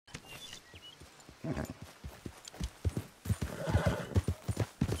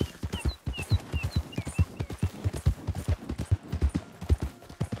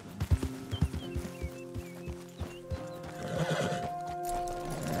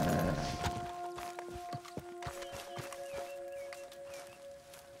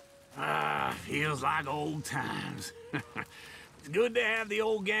Feels like old times. It's good to have the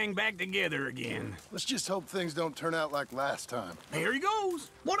old gang back together again. Let's just hope things don't turn out like last time. Here he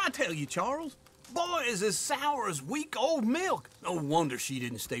goes. What'd I tell you, Charles? Boy is as sour as weak old milk. No wonder she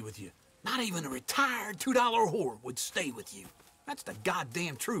didn't stay with you. Not even a retired $2 whore would stay with you. That's the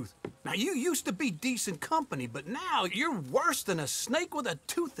goddamn truth. Now, you used to be decent company, but now you're worse than a snake with a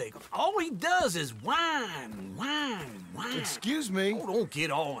toothache. All he does is whine, whine, whine. Excuse me? Oh, don't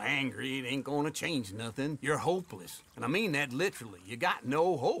get all angry. It ain't gonna change nothing. You're hopeless. And I mean that literally. You got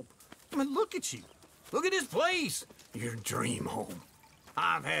no hope. I mean, look at you. Look at this place. Your dream home.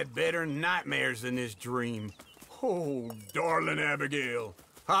 I've had better nightmares than this dream. Oh, darling Abigail,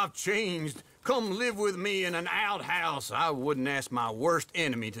 I've changed. Come live with me in an outhouse I wouldn't ask my worst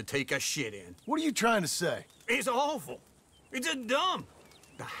enemy to take a shit in. What are you trying to say? It's awful. It's a dump.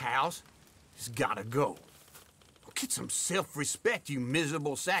 The house has gotta go. Get some self-respect, you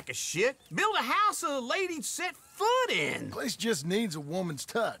miserable sack of shit. Build a house a lady'd set foot in. The place just needs a woman's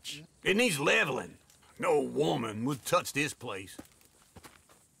touch. It needs leveling. No woman would touch this place.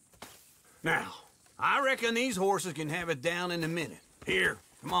 Now, I reckon these horses can have it down in a minute. Here,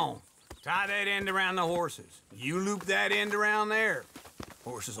 come on. Tie that end around the horses. You loop that end around there.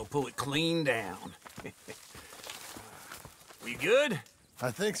 Horses will pull it clean down. We good?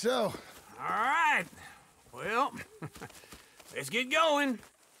 I think so. All right. Well, let's get going.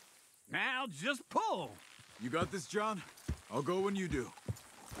 Now just pull. You got this, John? I'll go when you do.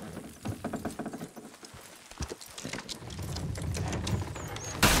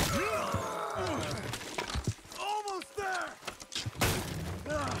 Almost there!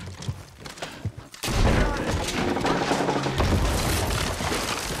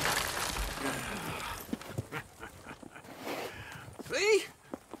 See?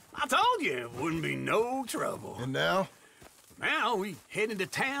 I told you it wouldn't be no trouble. And now? Now we head into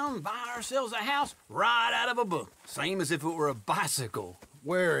town, buy ourselves a house right out of a book. Same as if it were a bicycle.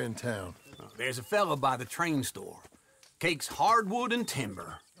 Where in town? There's a fella by the train store. Cakes hardwood and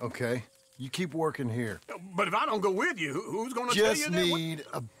timber. Okay. You keep working here. But if I don't go with you, who's gonna tell you Just that? need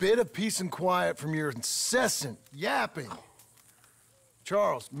a bit of peace and quiet from your incessant yapping.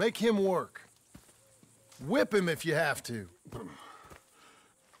 Charles, make him work. Whip him if you have to.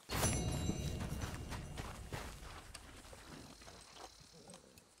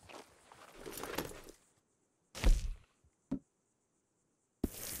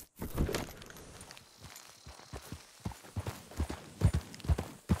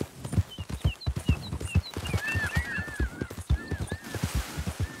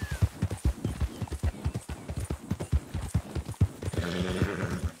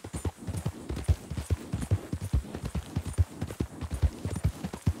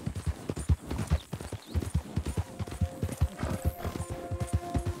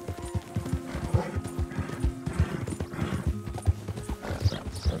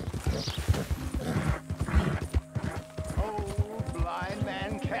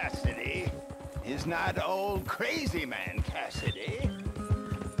 Is not old crazy man Cassidy.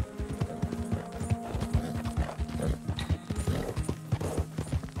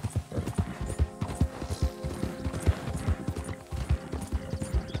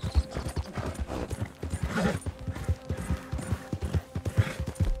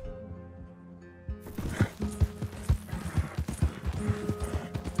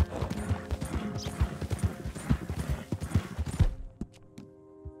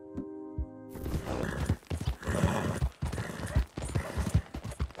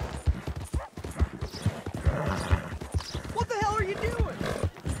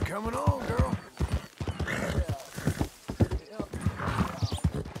 Coming on, girl.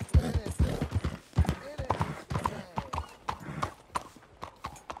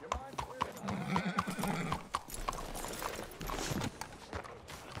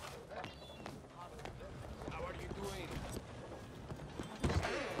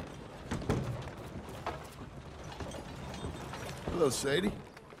 Hello, Sadie.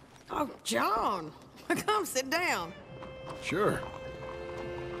 Oh, John. Come sit down. Sure.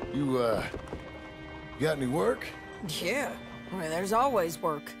 You got any work? Yeah. Well, there's always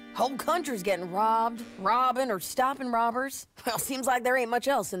work. Whole country's getting robbed, robbing, or stopping robbers. Well, seems like there ain't much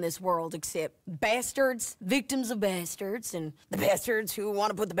else in this world except bastards, victims of bastards, and the bastards who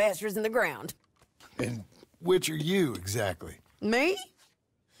want to put the bastards in the ground. And which are you, exactly? Me?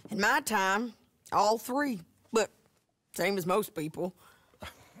 In my time, All three, but same as most people.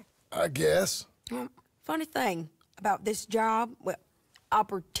 I guess. Funny thing about this job, well,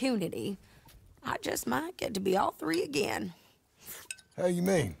 opportunity, I just might get to be all three again. How you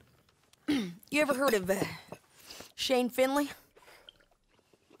mean? You ever heard of Shane Finley?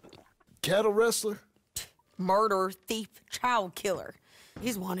 Cattle wrestler? Murderer, thief, child killer.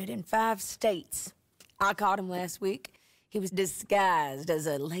 He's wanted in 5 states. I caught him last week. He was disguised as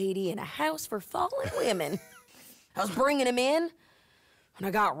a lady in a house for fallen women. I was bringing him in when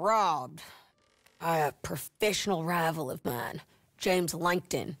I got robbed by a professional rival of mine, James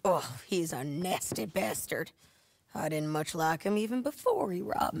Langton. Oh, he's a nasty bastard. I didn't much like him even before he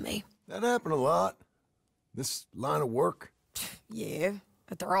robbed me. That happened a lot. This line of work. Yeah,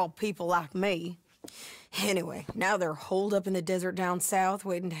 but they're all people like me. Anyway, now they're holed up in the desert down south,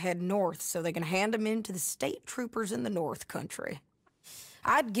 waiting to head north so they can hand them in to the state troopers in the north country.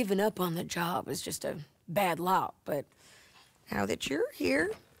 I'd given up on the job as just a bad lot, but now that you're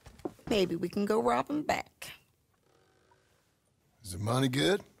here, maybe we can go rob them back. Is the money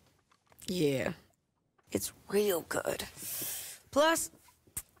good? Yeah, it's real good. Plus,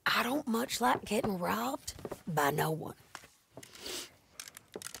 I don't much like getting robbed by no one.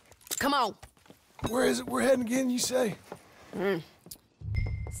 Come on. Where is it we're heading again, you say?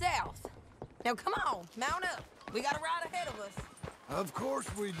 South. Now come on, mount up. We got a ride ahead of us. Of course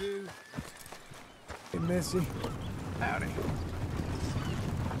we do. Hey, Missy. Howdy.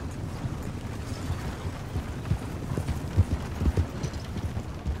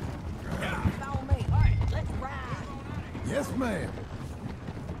 Follow me. All right, let's ride. Yes, ma'am.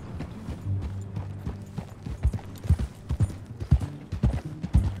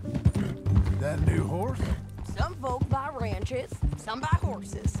 That new horse? Some folk buy ranches, some buy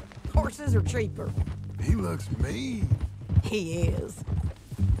horses. Horses are cheaper. He looks mean. He is.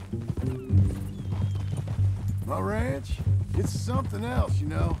 My ranch, it's something else, you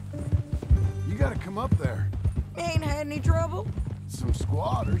know. You gotta come up there. Ain't had any trouble. Some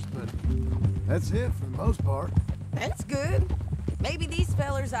squatters, but that's it for the most part. That's good. Maybe these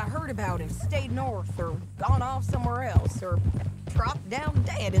fellers I heard about have stayed north or gone off somewhere else or dropped down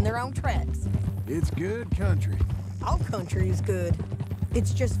dead in their own tracks. It's good country. All country is good.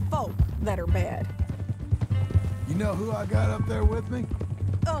 It's just folk that are bad. You know who I got up there with me?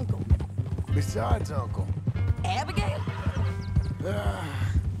 Uncle. Besides Uncle. Abigail?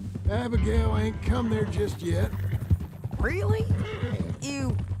 Abigail ain't come there just yet. Really?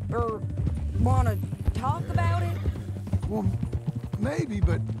 You, wanna talk about it? Well, maybe,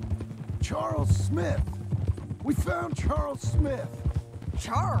 but Charles Smith. We found Charles Smith.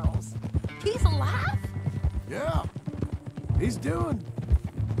 Charles? He's alive? Yeah. He's doing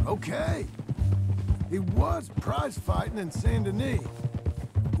okay. He was prize fighting in Saint Denis.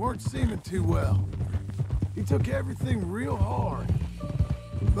 Weren't seeming too well. He took everything real hard.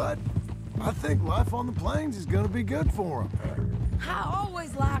 But I think life on the plains is gonna be good for him. I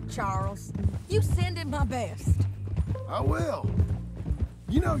always liked Charles. You send him my best. I will.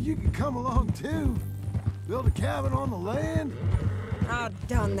 You know, you can come along too. Build a cabin on the land. I've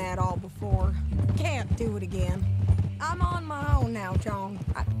done that all before. Can't do it again. I'm on my own now, John.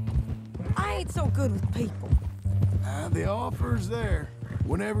 I ain't so good with people. The offer's there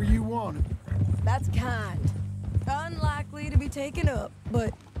whenever you want it. That's kind. Unlikely to be taken up,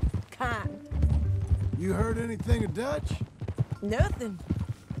 but kind. You heard anything of Dutch? Nothing.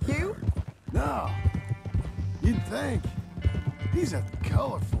 You? No. You'd think. He's a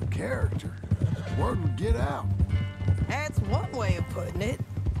colorful character. Word would get out. That's one way of putting it.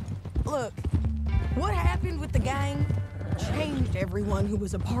 Look, what happened with the gang changed everyone who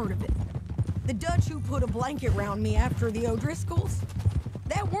was a part of it. The Dutch who put a blanket around me after the O'Driscolls,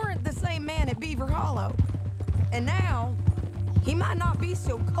 that weren't the same man at Beaver Hollow. And now, he might not be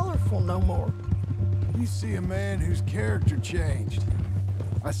so colorful no more. You see a man whose character changed.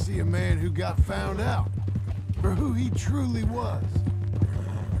 I see a man who got found out for who he truly was.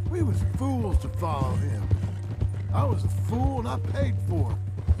 We was fools to follow him. I was a fool and I paid for it.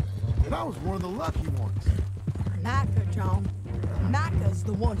 But I was one of the lucky ones. Micah, John. Micah's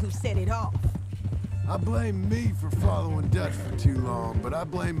the one who set it off. I blame me for following Dutch for too long, but I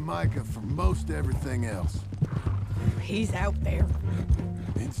blame Micah for most everything else. He's out there.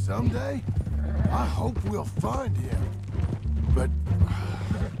 And someday, I hope we'll find him. But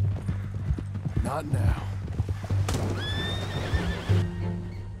not now.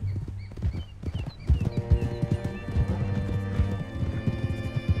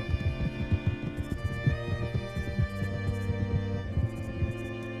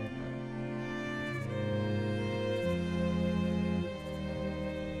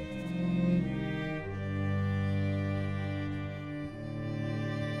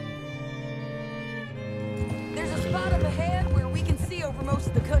 for most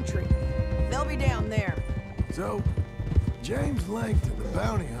of the country. They'll be down there. So, James Langton, the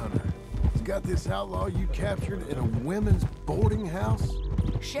bounty hunter, has got this outlaw you captured in a women's boarding house?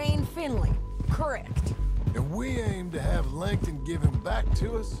 Shane Finley. Correct. And we aim to have Langton give him back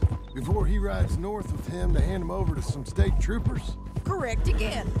to us before he rides north with him to hand him over to some state troopers? Correct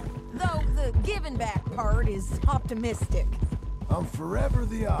again. Though the giving back part is optimistic. I'm forever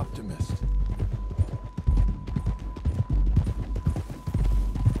the optimist.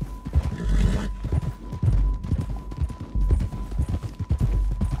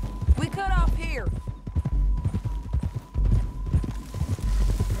 We cut off here.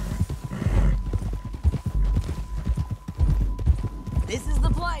 This is the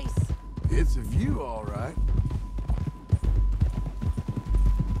place. It's a view, all right.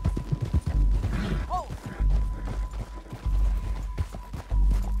 Oh!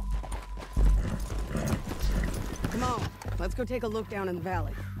 Come on, let's go take a look down in the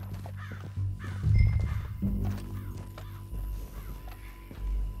valley.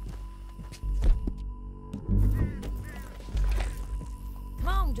 Come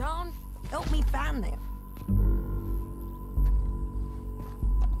on, John. Help me find them.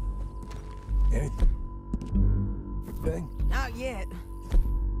 Anything? Not yet.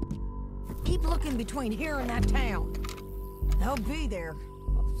 Keep looking between here and that town. They'll be there.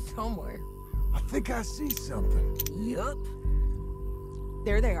 Somewhere. I think I see something. Yup.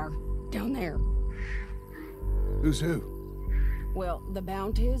 There they are. Down there. Who's who? Well, the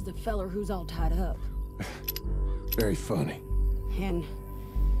Bounty is the feller who's all tied up. Very funny. And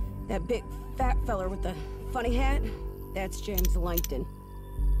that big fat feller with the funny hat, that's James Langton.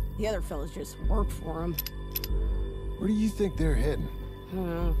 The other fellas just work for him. Where do you think they're heading?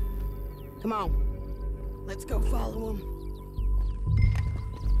 Come on. Let's go follow them.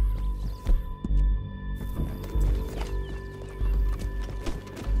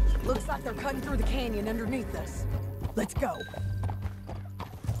 Looks like they're cutting through the canyon underneath us. Let's go.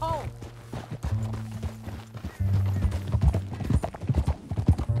 Oh!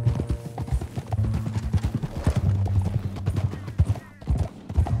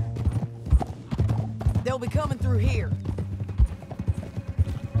 They'll be coming through here.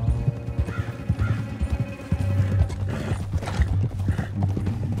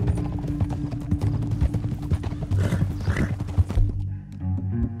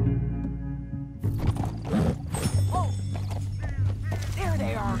 Oh! There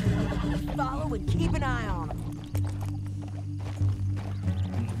they are. Follow and keep an eye on them.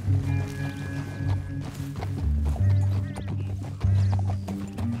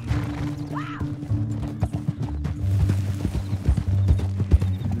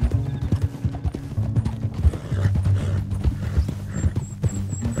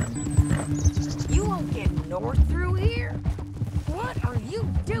 You won't get north through here? What are you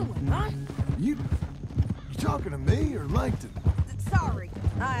doing, huh? You talking to me or Langton? Sorry,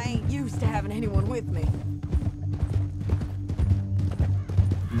 I ain't used to having anyone with me.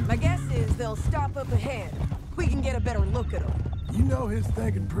 My guess is they'll stop up ahead. We can get a better look at them. You know his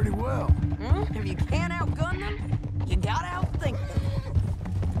thinking pretty well. If you can't outgun them, you gotta outthink them.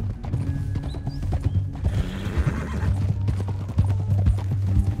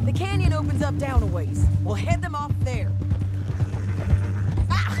 The canyon opens up down a ways. We'll head them off there.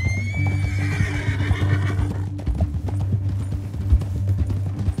 Ah!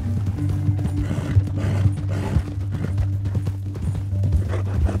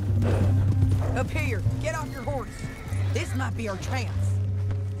 Up here, get off your horse. This might be our chance.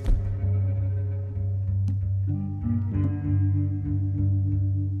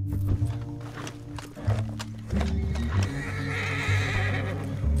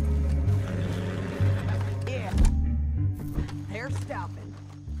 Yeah, they're stopping.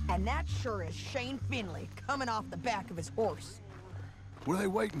 And that sure is Shane Finley coming off the back of his horse. What are they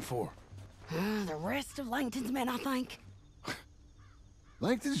waiting for? The rest of Langton's men, I think.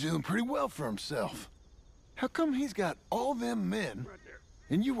 Langton's doing pretty well for himself. How come he's got all them men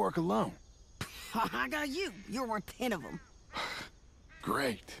and you work alone? I got you. You're worth 10 of them.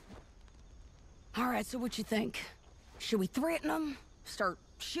 Great. All right, so what you think? Should we threaten them, start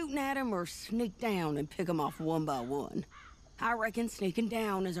shooting at them, or sneak down and pick them off one by one? I reckon sneaking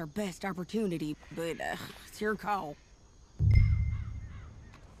down is our best opportunity, but it's your call.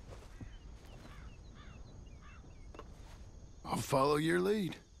 I'll follow your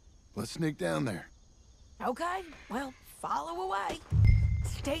lead. Let's sneak down there. Okay, well, follow away.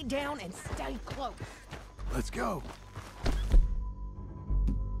 Stay down and stay close. Let's go.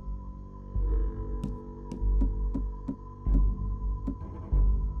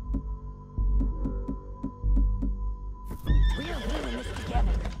 We're winning this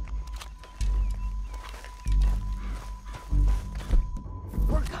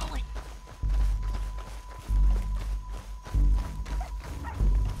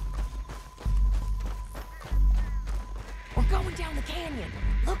the canyon.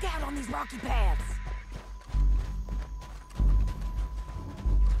 Look out on these rocky paths.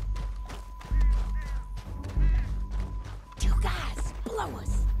 Two guys below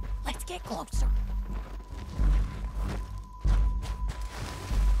us. Let's get closer.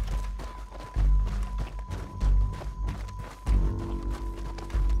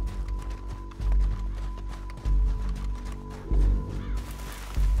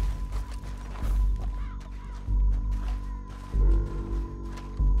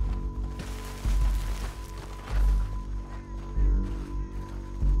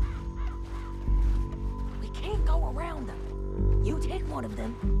 Around them. You take one of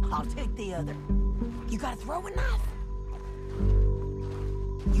them, I'll take the other. You gotta throw a knife.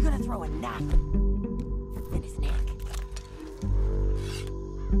 You gotta throw a knife in his neck.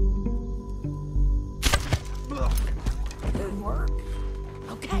 Good work.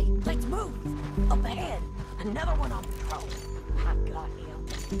 Okay, let's move. Up ahead, another one on patrol. I've got him.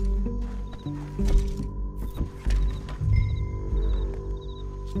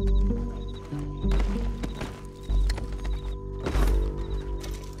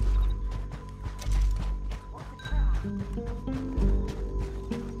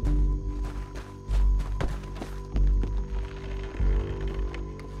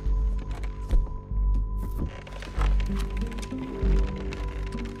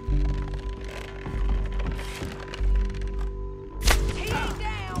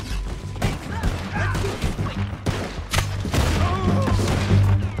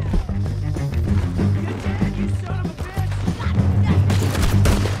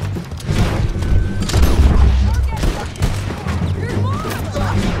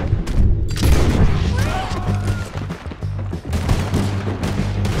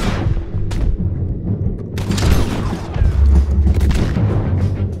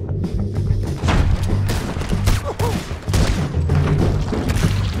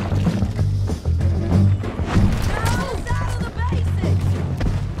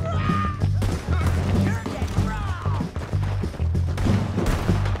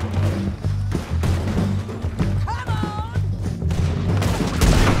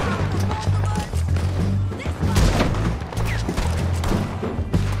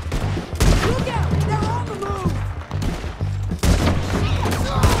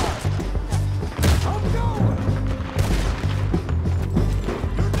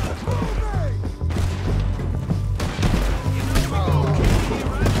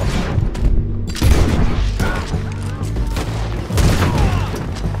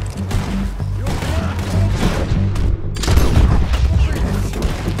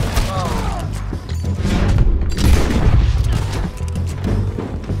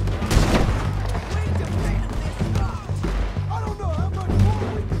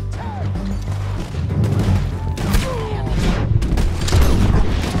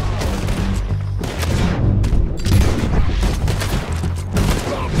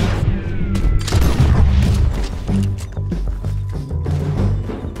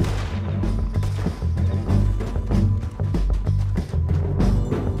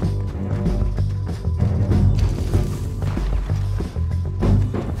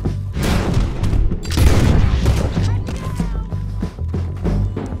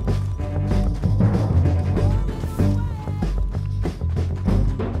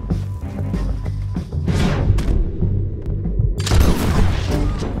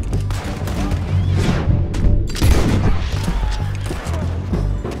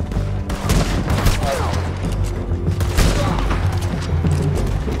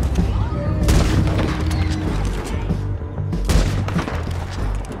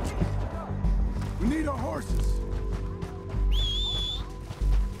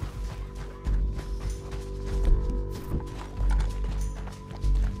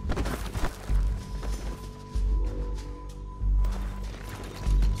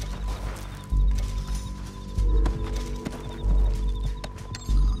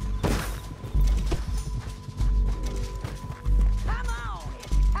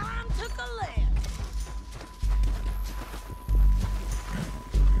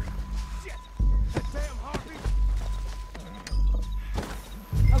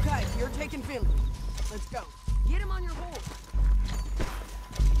 Let's go. Get him on your horse.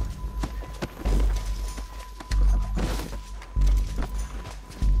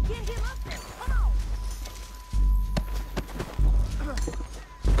 Get him up there. Come on.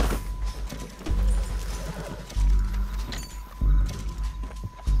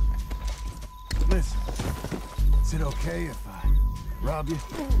 Listen, is it okay if I rob you?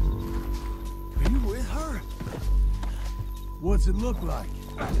 Are you with her? What's it look like?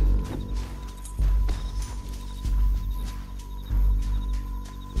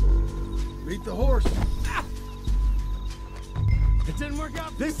 Beat the horse. It didn't work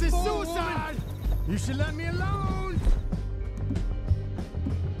out. This is suicide. You should let me alone.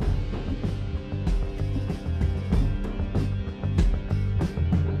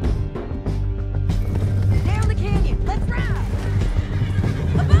 Down the canyon. Let's ride.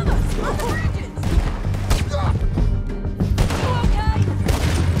 Above us, on the bridges. You okay?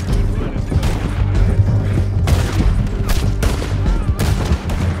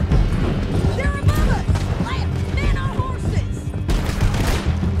 They're above us. Left, men on horses.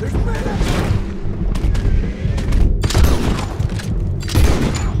 There's men up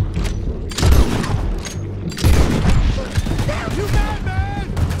You bad man.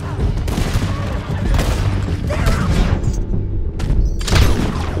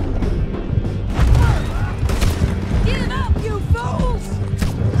 Give up, you fools!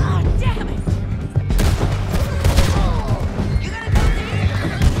 Ah, damn it! You gonna come here? I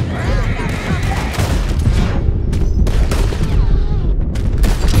gotta come back.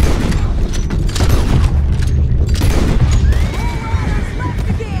 Riders left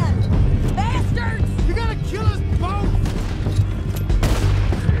again! Bastards! You're gonna kill us both.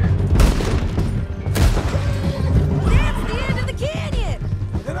 That's the end of the canyon!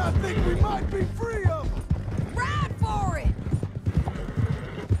 and I think we might be free of them. Ride for it!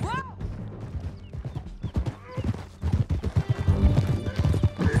 Whoa!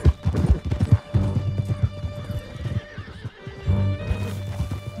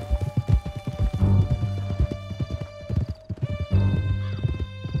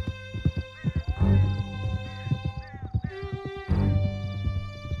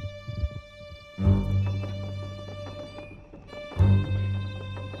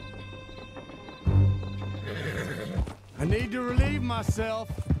 I need to relieve myself.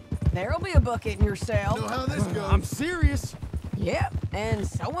 There'll be a bucket in your cell. Know how this goes. I'm serious. Yep, and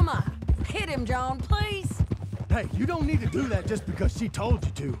so am I. Hit him, John, please. Hey, you don't need to do that just because she told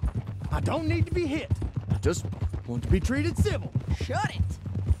you to. I don't need to be hit. I just want to be treated civil. Shut it.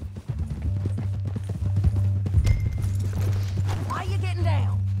 Why you getting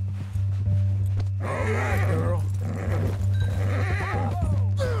down? Girl.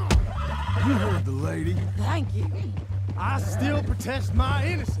 You heard the lady. Thank you. I still protest my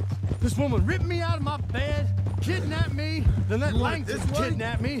innocence. This woman ripped me out of my bed, kidnapped me, then that You went Langton this way?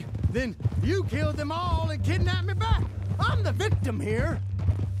 kidnapped me, then you killed them all and kidnapped me back. I'm the victim here.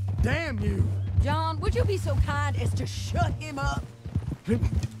 Damn you. John, would you be so kind as to shut him up?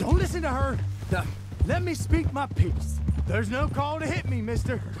 Don't listen to her. Now, let me speak my piece. There's no call to hit me,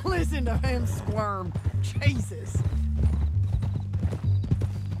 mister. Listen to him squirm. Jesus.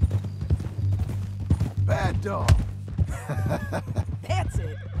 Bad dog. That's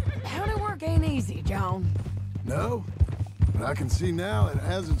it. Bounty work ain't easy, John. No, but I can see now it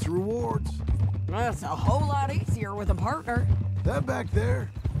has its rewards. That's a whole lot easier with a partner. That back there,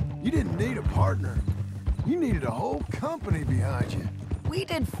 you didn't need a partner. You needed a whole company behind you. We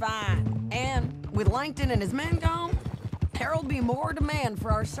did fine. And with Langton and his men gone, there'll be more demand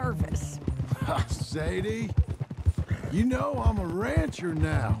for our service. Sadie, you know I'm a rancher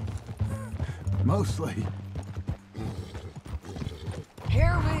now. Mostly.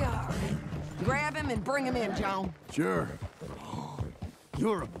 Here we are. Grab him and bring him in, John. Sure.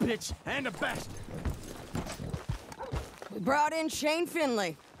 You're a bitch and a bastard. We brought in Shane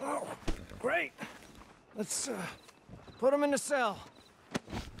Finley. Oh, great. Let's put him in the cell.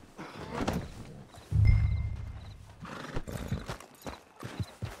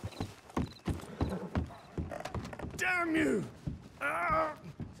 Damn you!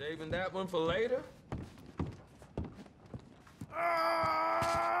 Saving that one for later?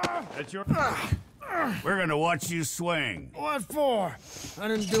 That's your... We're gonna watch you swing. What for? I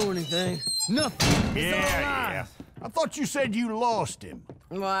didn't do anything. Nothing. It's all lies. I thought you said you lost him.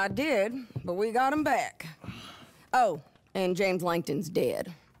 Well, I did, but we got him back. Oh, and James Langton's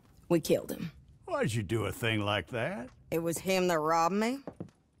dead. We killed him. Why'd you do a thing like that? It was him that robbed me.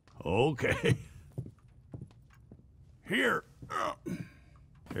 Okay. Here.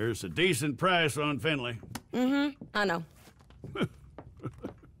 Here's a decent price on Finley. I know.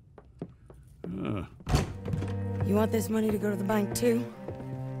 You want this money to go to the bank, too?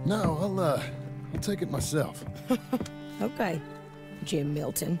 No, I'll take it myself. Okay, Jim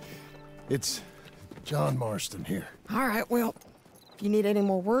Milton. It's John Marston here. All right, well, if you need any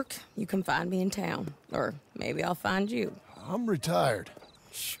more work, you can find me in town. Or maybe I'll find you. I'm retired.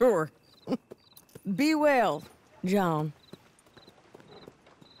 Sure. Be well, John.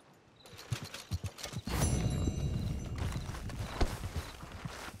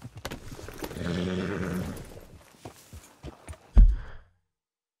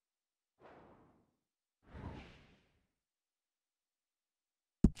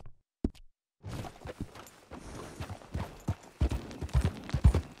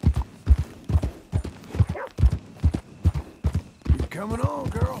 Coming on,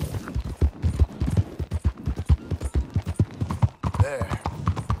 girl. There.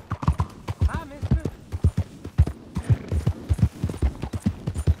 Hi, mister.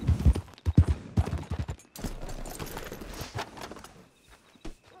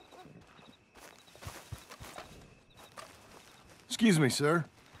 Excuse me, sir.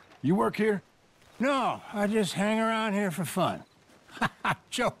 You work here? No, I just hang around here for fun. I'm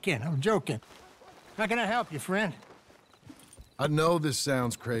joking. How can I help you, friend? I know this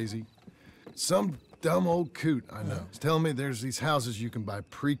sounds crazy. Some dumb old coot I know is telling me there's these houses you can buy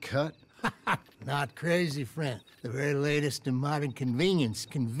pre-cut. Not crazy, friend. The very latest in modern convenience.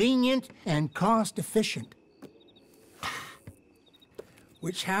 Convenient and cost-efficient.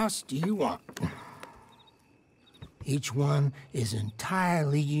 Which house do you want? Each one is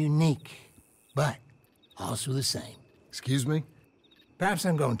entirely unique, but also the same. Excuse me? Perhaps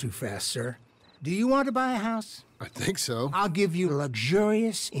I'm going too fast, sir. Do you want to buy a house? I think so. I'll give you a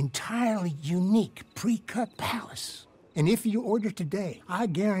luxurious, entirely unique pre-cut palace. And if you order today, I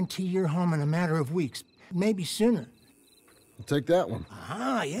guarantee you're home in a matter of weeks, maybe sooner. I'll take that one.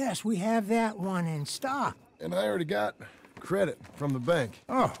 Ah, yes, we have that one in stock. And I already got credit from the bank.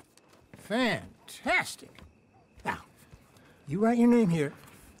 Oh, fantastic. Now, you write your name here,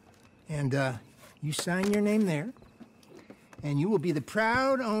 and you sign your name there, and you will be the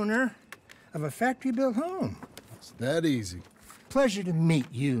proud owner of a factory-built home. It's that easy. Pleasure to meet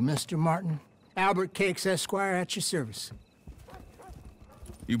you, Mr. Martin. Albert Cakes, Esquire, at your service.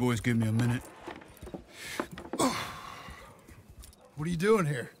 You boys give me a minute. What are you doing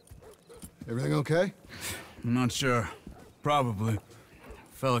here? Everything okay? I'm not sure. Probably.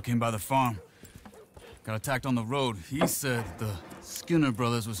 Fella came by the farm. Got attacked on the road. He said the Skinner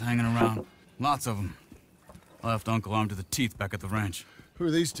brothers was hanging around. Lots of them. I left Uncle armed to the teeth back at the ranch. Who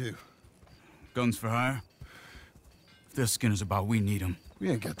are these two? Guns for hire? If they're Skinner's about, we need them. We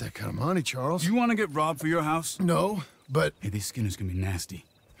ain't got that kind of money, Charles. You want to get robbed for your house? No, but... Hey, these Skinners can be nasty.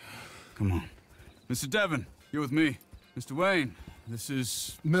 Come on. Mr. Devon, you're with me. Mr. Wayne, this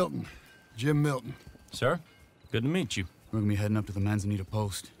is... Milton. Jim Milton. Sir, good to meet you. We're gonna be heading up to the Manzanita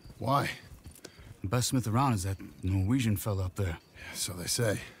Post. Why? The best smith around is that Norwegian fella up there. Yeah, so they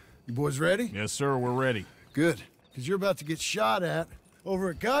say. You boys ready? Yes, sir, we're ready. Good. Because you're about to get shot at over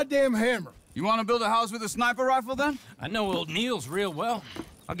a goddamn hammer. You want to build a house with a sniper rifle, then? I know old Neil's real well.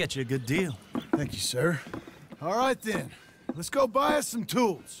 I'll get you a good deal. Thank you, sir. All right, then. Let's go buy us some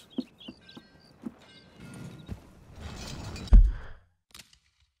tools.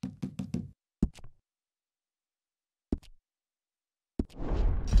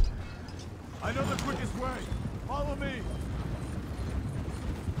 I know the quickest way. Follow me.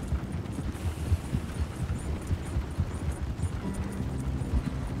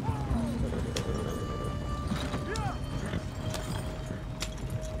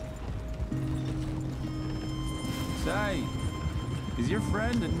 Say, is your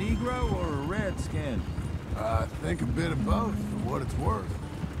friend a Negro or a Redskin? I think a bit of both, for what it's worth.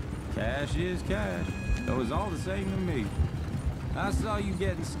 Cash is cash, though it's all the same to me. I saw you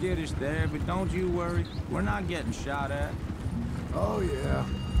getting skittish there, but don't you worry. We're not getting shot at. Oh, yeah.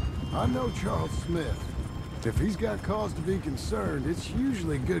 I know Charles Smith. If he's got cause to be concerned, it's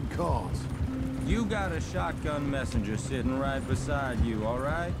usually good cause. You got a shotgun messenger sitting right beside you, all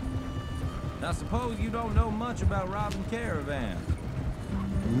right? I suppose you don't know much about robbing caravans.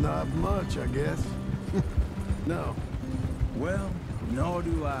 Not much, I guess. No. Well, nor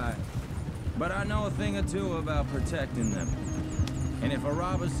do I. But I know a thing or two about protecting them. And if a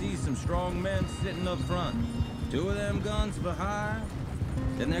robber sees some strong men sitting up front, 2 of them guns for hire,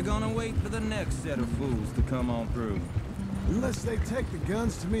 then they're gonna wait for the next set of fools to come on through. Unless they take the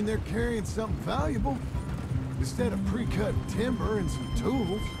guns to mean they're carrying something valuable. Instead of pre-cut timber and some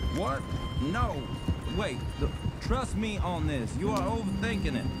tools. What? No. Wait, look, trust me on this. You are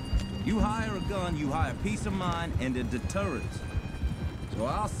overthinking it. You hire a gun, you hire peace of mind and a deterrence. So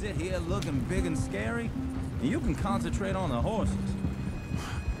I'll sit here looking big and scary, and you can concentrate on the horses.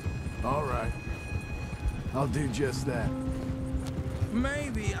 All right. I'll do just that.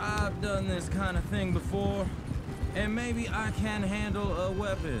 Maybe I've done this kind of thing before, and maybe I can handle a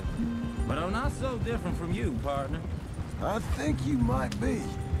weapon. But I'm not so different from you, partner. I think you might be.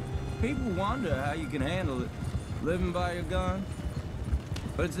 People wonder how you can handle it, living by your gun.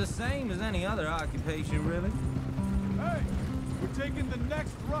 But it's the same as any other occupation, really. Hey, we're taking the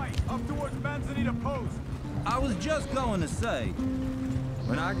next right up towards Manzanita Post. I was just going to say,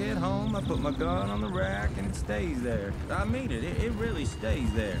 when I get home, I put my gun on the rack and it stays there. I mean it, it really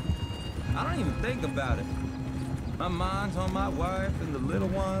stays there. I don't even think about it. My mind's on my wife and the little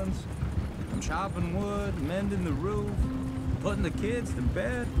ones. I'm chopping wood, mending the roof. putting the kids to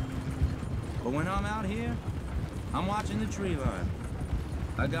bed. But when I'm out here, I'm watching the tree line.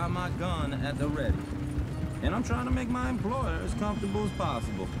 I got my gun at the ready. And I'm trying to make my employer as comfortable as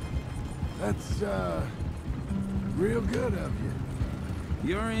possible. That's, real good of you.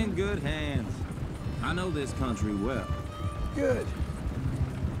 You're in good hands. I know this country well. Good.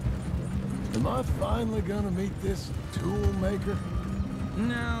 Am I finally gonna meet this tool maker?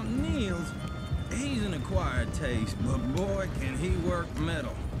 Now, Niels, he's an acquired taste, but boy, can he work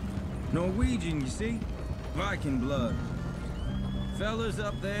metal. Norwegian, you see? Viking blood. Fellas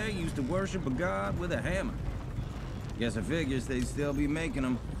up there used to worship a god with a hammer. Guess I figures they'd still be making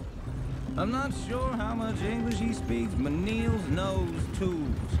them. I'm not sure how much English he speaks, but Niels knows tools.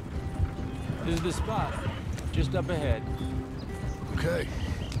 This is the spot, just up ahead. Okay.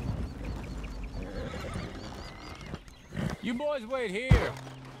 You boys wait here.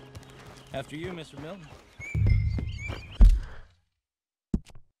 After you, Mr. Milton.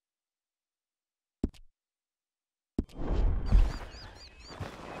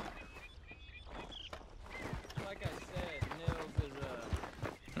 Like I said,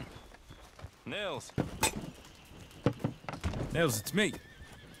 Nils, it's me.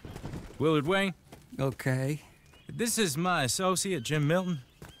 Willard Wayne. Okay. This is my associate, Jim Milton.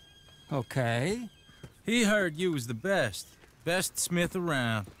 Okay. He heard you was the best smith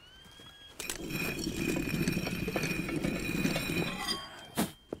around.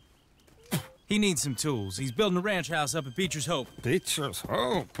 He needs some tools. He's building a ranch house up at Beecher's Hope. Beecher's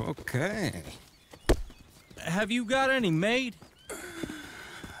Hope, okay. Have you got any made?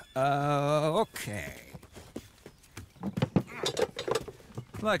 Okay.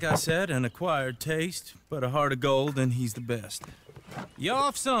 Like I said, an acquired taste, but a heart of gold, and he's the best. You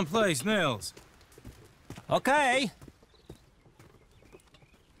off someplace, Nils? Okay.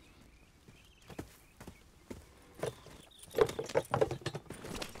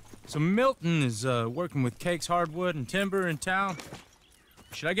 So Milton is working with Cakes Hardwood and Timber in town.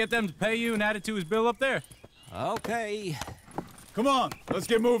 Should I get them to pay you and add it to his bill up there? Okay. Come on, let's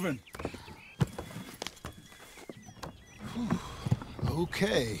get moving.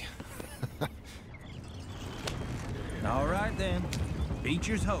 Okay. All right then,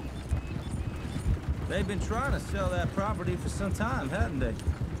 Beecher's Hope. They've been trying to sell that property for some time, hadn't they?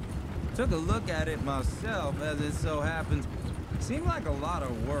 Took a look at it myself, as it so happens. Seemed like a lot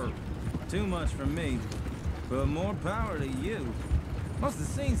of work. Too much for me. But more power to you. Must have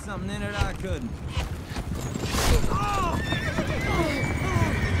seen something in it I couldn't.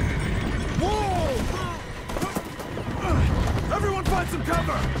 Whoa! Everyone find some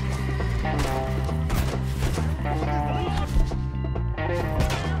cover!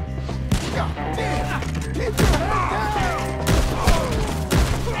 God damn! Keep your head down!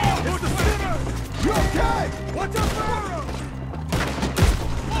 It's the sinner! You okay? Watch out for arrows!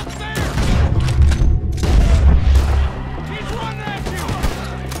 Look there! He's running at you!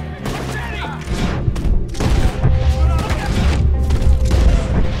 Steady!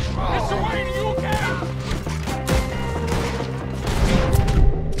 Mr. Wayne, are you okay?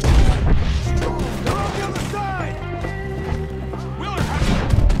 They're on the other side! Willard,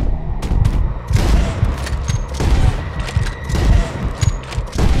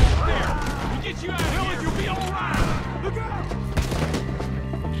 get you out of here, you'll be all right! Look out!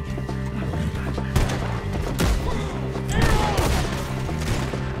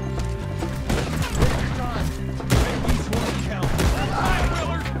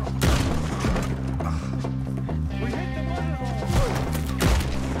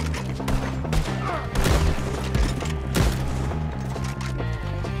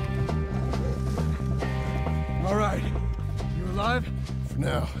 All right. You alive? For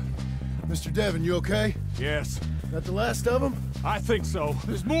now. Mr. Devon, you okay? Yes. That the last of them? I think so.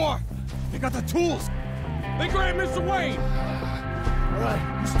 There's more! They got the tools! They grabbed Mr. Wayne! All right,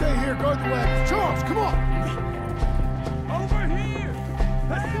 you stay here, guard the wagons. Charles, come on! Over here!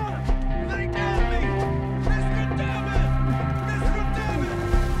 Hey! They got me! Mr. Devon! Mr. Devon!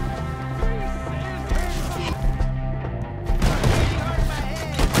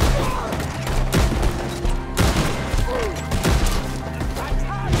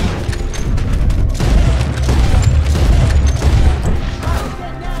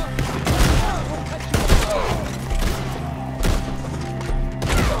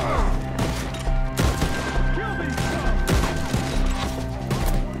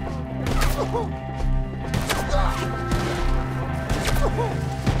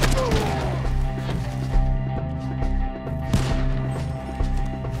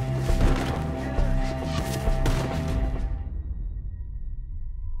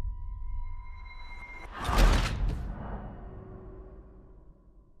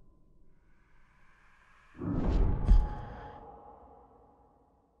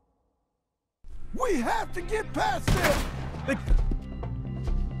 We have to get past them!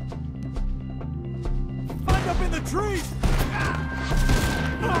 Find up in the trees!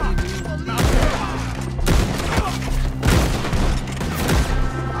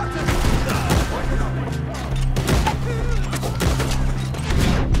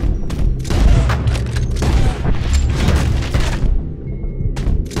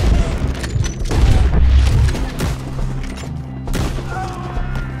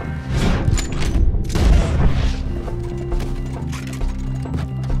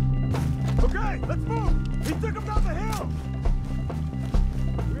 Okay, let's move! He took him down the hill!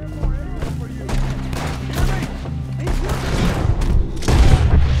 We have more arrows for you. Hear me? He's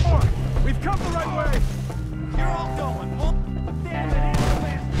more! We've come the right way! You're all going. Well, damn it,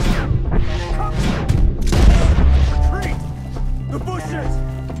 come! Retreat! The bushes!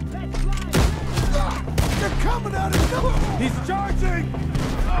 They're coming out of nowhere! He's charging!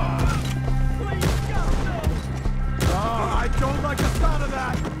 Please, go! Oh, I don't like the sound of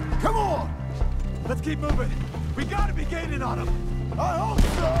that! Come on! Let's keep moving. We gotta be gaining on him. I hope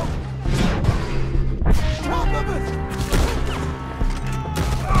so! Top of us!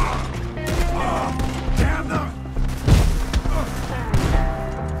 Damn them!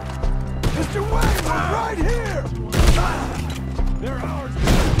 Mr. Wayne, we're right here! They're ours.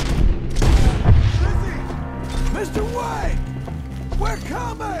 Mr. Wayne! We're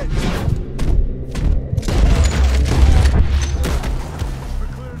coming!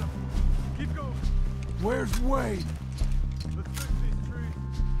 We're clearing them. Keep going. Where's Wade? Let's fix these trees.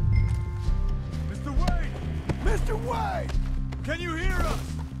 Mr. Wayne! Mr. Wayne! Can you hear us?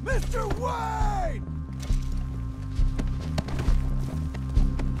 Mr. Wayne!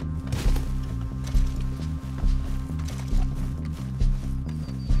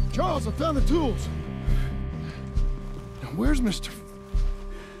 Charles, I found the tools. Now, where's Mr.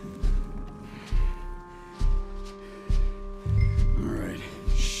 All right,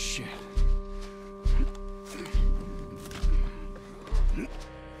 shit.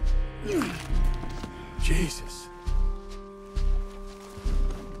 Jesus.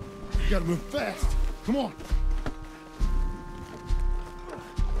 You gotta move fast. Come on.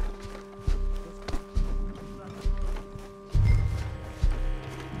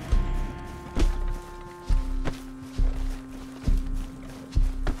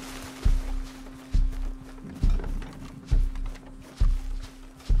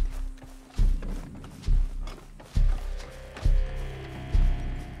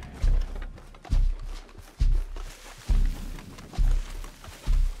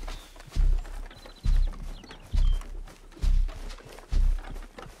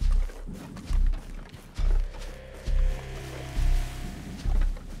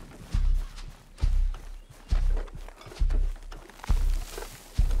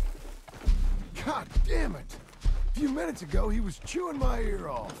 God damn it! A few minutes ago, he was chewing my ear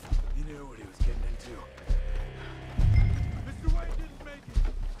off. He knew what he was getting into. Mr. Wayne didn't make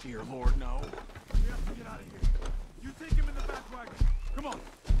it. Dear Lord, no. We have to get out of here. You take him in the back wagon. Come on,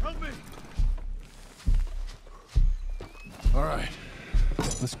 help me. All right,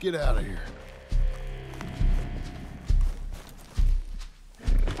 let's get out of here.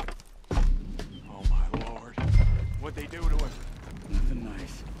 Oh my Lord. What'd they do to us? Nothing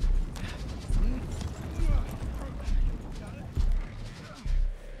nice.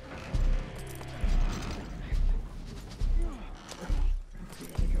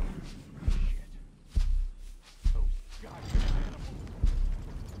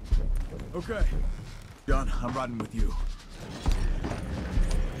 Okay. John, I'm riding with you.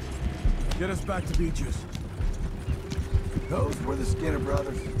 Get us back to Beaches. Those were the Skinner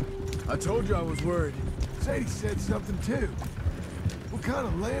brothers. I told you I was worried. Sadie said something too. What kind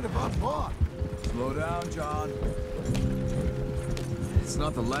of land have I bought? Slow down, John. It's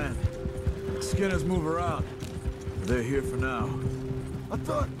not the land. Skinners move around. They're here for now. I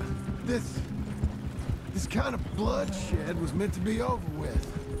thought this kind of bloodshed was meant to be over with.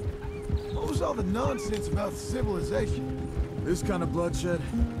 What was all the nonsense about civilization? This kind of bloodshed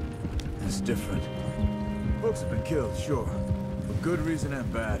is different. Folks have been killed, sure. For good reason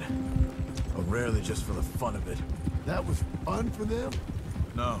and bad. But rarely just for the fun of it. That was fun for them?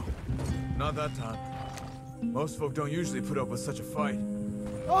 No, not that time. Most folk don't usually put up with such a fight.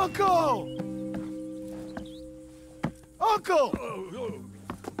 Uncle! Uncle!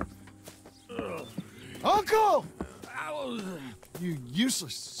 Uncle! You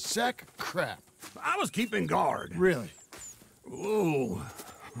useless sack of crap. I was keeping guard. Really? Whoa.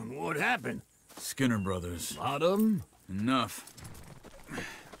 What happened? Skinner brothers. Lot of them? Enough.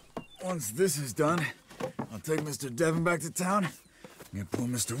 Once this is done, I'll take Mr. Devon back to town, Get poor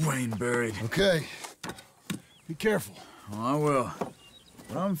Mr. Wayne buried. Okay. Be careful. Oh, I will.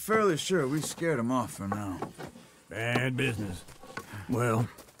 But I'm fairly sure we scared him off for now. Bad business. Well,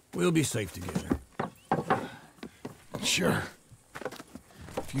 we'll be safe together. Sure.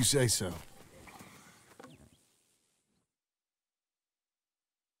 If you say so.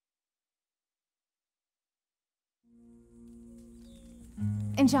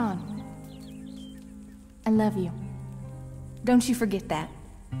 And John, I love you. Don't you forget that.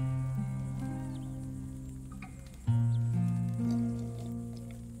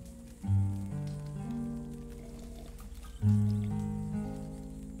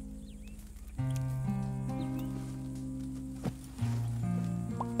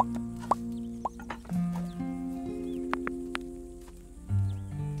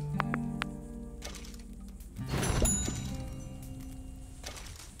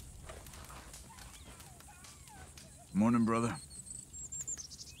 Morning, brother.